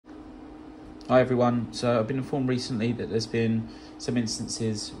Hi everyone, so I've been informed recently that there's been some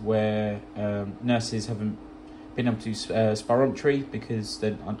instances where nurses haven't been able to do spirometry because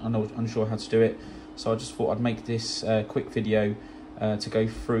they're unsure how to do it. So I just thought I'd make this quick video to go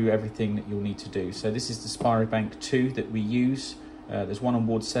through everything that you'll need to do. So this is the Spirobank II that we use. There's one on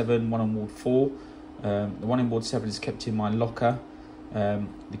ward 7, one on ward 4. The one in ward 7 is kept in my locker.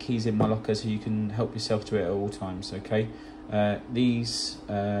 The key's in my locker so you can help yourself to it at all times, okay? These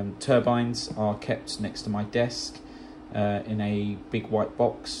turbines are kept next to my desk in a big white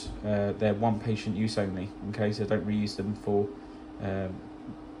box. They're one patient use only, okay? So don't reuse them for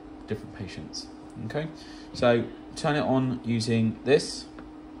different patients, okay? So turn it on using this,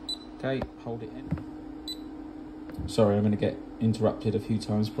 okay? Hold it in. Sorry, I'm going to get interrupted a few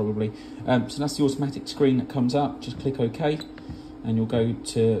times probably. So that's the automatic screen that comes up. Just click OK. And you'll go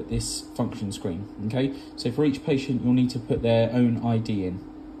to this function screen, okay? So for each patient, you'll need to put their own ID in,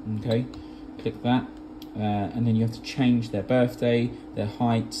 okay? Click that, and then you have to change their birthday, their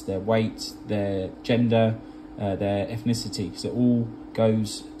height, their weight, their gender, their ethnicity, because it all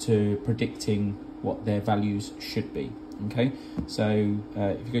goes to predicting what their values should be, okay? So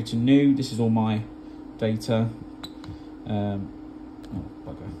if you go to new, this is all my data. Oh,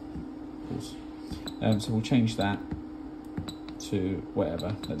 bugger, of course. So we'll change that to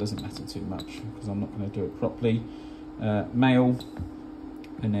whatever, that doesn't matter too much because I'm not going to do it properly. Male,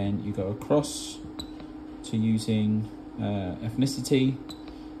 and then you go across to using ethnicity,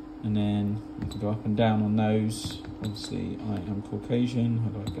 and then you can go up and down on those. Obviously I am Caucasian. How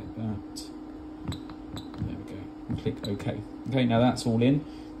do I get that? There we go, and click OK. Okay, now that's all in.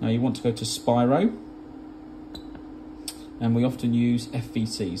 Now you want to go to Spiro, and we often use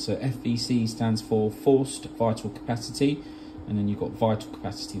FVC. So FVC stands for forced vital capacity, and then you've got vital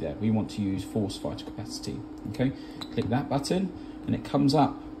capacity there. We want to use forced vital capacity, okay? Click that button, and it comes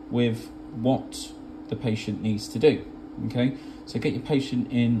up with what the patient needs to do, okay? So get your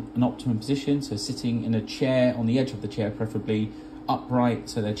patient in an optimum position, so sitting in a chair, on the edge of the chair, preferably upright,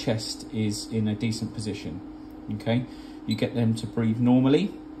 so their chest is in a decent position, okay? You get them to breathe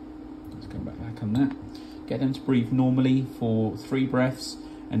normally. Let's go back on that. Get them to breathe normally for 3 breaths,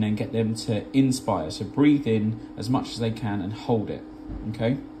 and then get them to inspire. So breathe in as much as they can and hold it,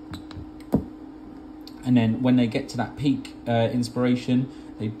 okay? And then when they get to that peak inspiration,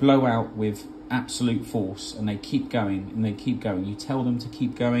 they blow out with absolute force, and they keep going, and they keep going. You tell them to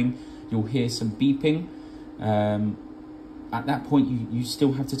keep going. You'll hear some beeping. At that point, you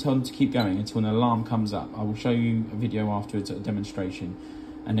still have to tell them to keep going until an alarm comes up. I will show you a video afterwards, a demonstration.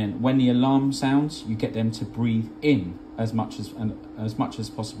 And then when the alarm sounds, you get them to breathe in as much as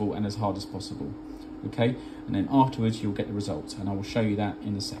possible and as hard as possible, okay? And then afterwards you'll get the results, and I will show you that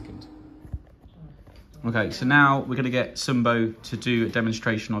in a second. Okay, so now we're going to get Sumbo to do a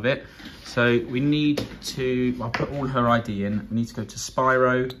demonstration of it. So we need to, I'll put all her ID in. We need to go to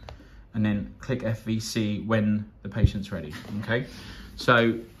Spiro and then click FVC when the patient's ready, okay?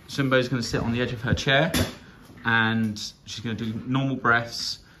 So Sumbo's going to sit on the edge of her chair, and she's going to do normal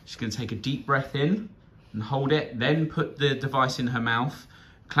breaths. She's going to take a deep breath in and hold it, then put the device in her mouth,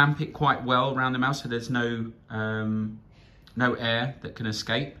 clamp it quite well around the mouth so there's no air that can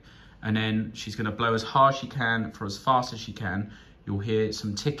escape, and then she's going to blow as hard as she can for as fast as she can. You'll hear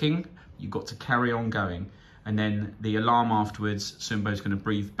some ticking. You've got to carry on going, and then the alarm afterwards, Sumbo's going to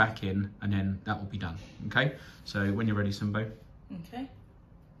breathe back in, and then that will be done, okay? So when you're ready, Sumbo. Okay.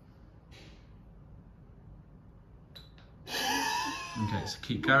 Okay, so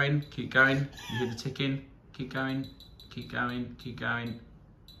keep going, keep going. You hear the ticking, keep going, keep going, keep going.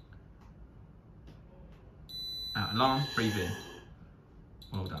 Out alarm, breathe in.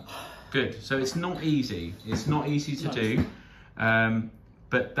 Well done. Good, so it's not easy. It's not easy to do,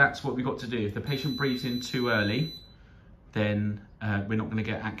 but that's what we've got to do. If the patient breathes in too early, then we're not gonna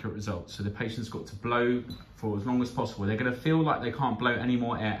get accurate results. So the patient's got to blow for as long as possible. They're gonna feel like they can't blow any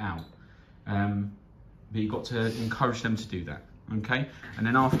more air out, but you've got to encourage them to do that. Okay, and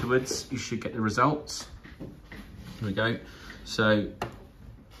then afterwards you should get the results. Here we go. So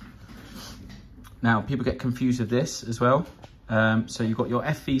now people get confused with this as well. So you've got your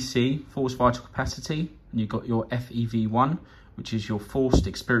FVC, forced vital capacity, and you've got your FEV1, which is your forced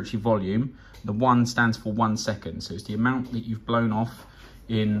expiratory volume. The 1 stands for 1 second, so it's the amount that you've blown off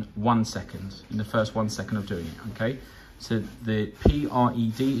in 1 second, in the first 1 second of doing it, okay? So the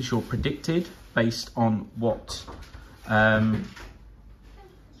PRED is your predicted based on what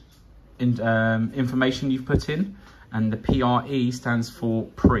information you've put in, and the PRE stands for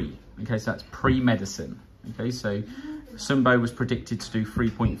pre, okay, so that's pre-medicine, okay? So Sumbo was predicted to do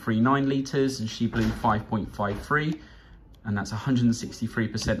 3.39 litres and she blew 5.53. and that's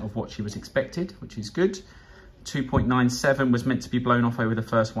 163% of what she was expected, which is good. 2.97 was meant to be blown off over the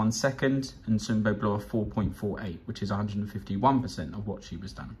first 1 second, and Sumbo blew off 4.48, which is 151% of what she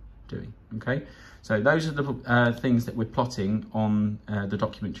was doing. Okay, so those are the things that we're plotting on the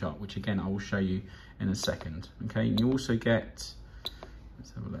document chart, which again I will show you in a second. Okay, and you also get,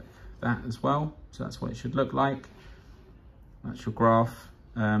 let's have a look, that as well. So that's what it should look like. That's your graph.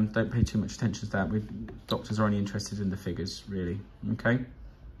 Don't pay too much attention to that. Doctors are only interested in the figures, really. Okay.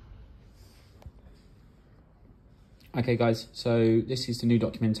 Okay guys, so this is the new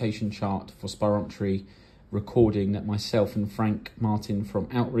documentation chart for spirometry recording that myself and Frank Martin from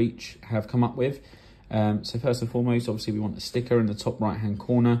Outreach have come up with. So first and foremost, obviously we want a sticker in the top right hand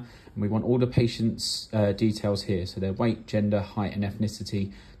corner, and we want all the patients' details here, so their weight, gender, height and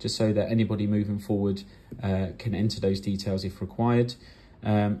ethnicity, just so that anybody moving forward can enter those details if required.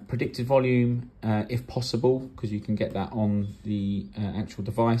 Predicted volume if possible, because you can get that on the actual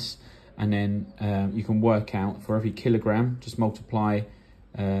device. And then you can work out for every kilogram, just multiply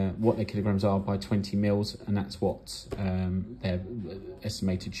what their kilograms are by 20 mils, and that's what their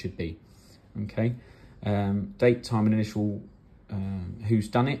estimated should be. Okay, date, time and initial, who's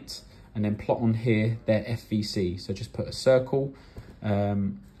done it, and then plot on here their FVC. So just put a circle, a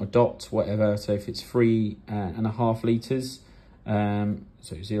dot, whatever. So if it's 3.5 litres,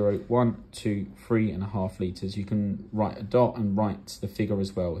 so 0, 1, 2, 3.5 litres, you can write a dot and write the figure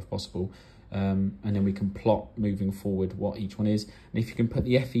as well if possible, and then we can plot moving forward what each one is. And if you can put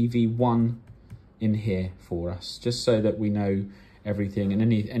the FEV1 in here for us, just so that we know everything and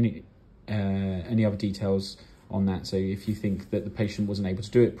any other details on that. So if you think that the patient wasn't able to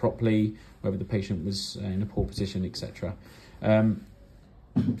do it properly, whether the patient was in a poor position, etc. The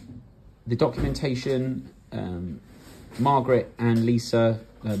documentation, Margaret and Lisa,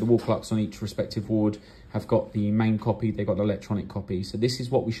 the ward clerks on each respective ward, have got the main copy, they've got the electronic copy. So this is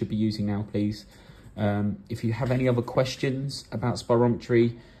what we should be using now, please. If you have any other questions about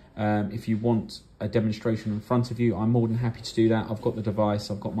spirometry, if you want a demonstration in front of you, I'm more than happy to do that. I've got the device,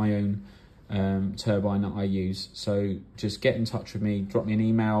 I've got my own turbine that I use. So just get in touch with me, drop me an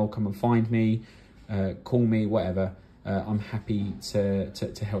email, come and find me, call me, whatever. I'm happy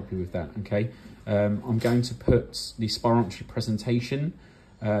to help you with that, okay? I'm going to put the spirometry presentation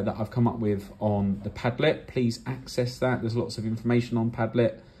that I've come up with on the Padlet. Please access that. There's lots of information on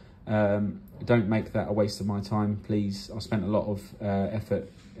Padlet. Don't make that a waste of my time, please. I spent a lot of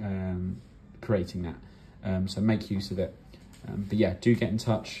effort creating that, so make use of it. But yeah, do get in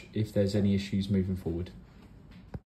touch if there's any issues moving forward.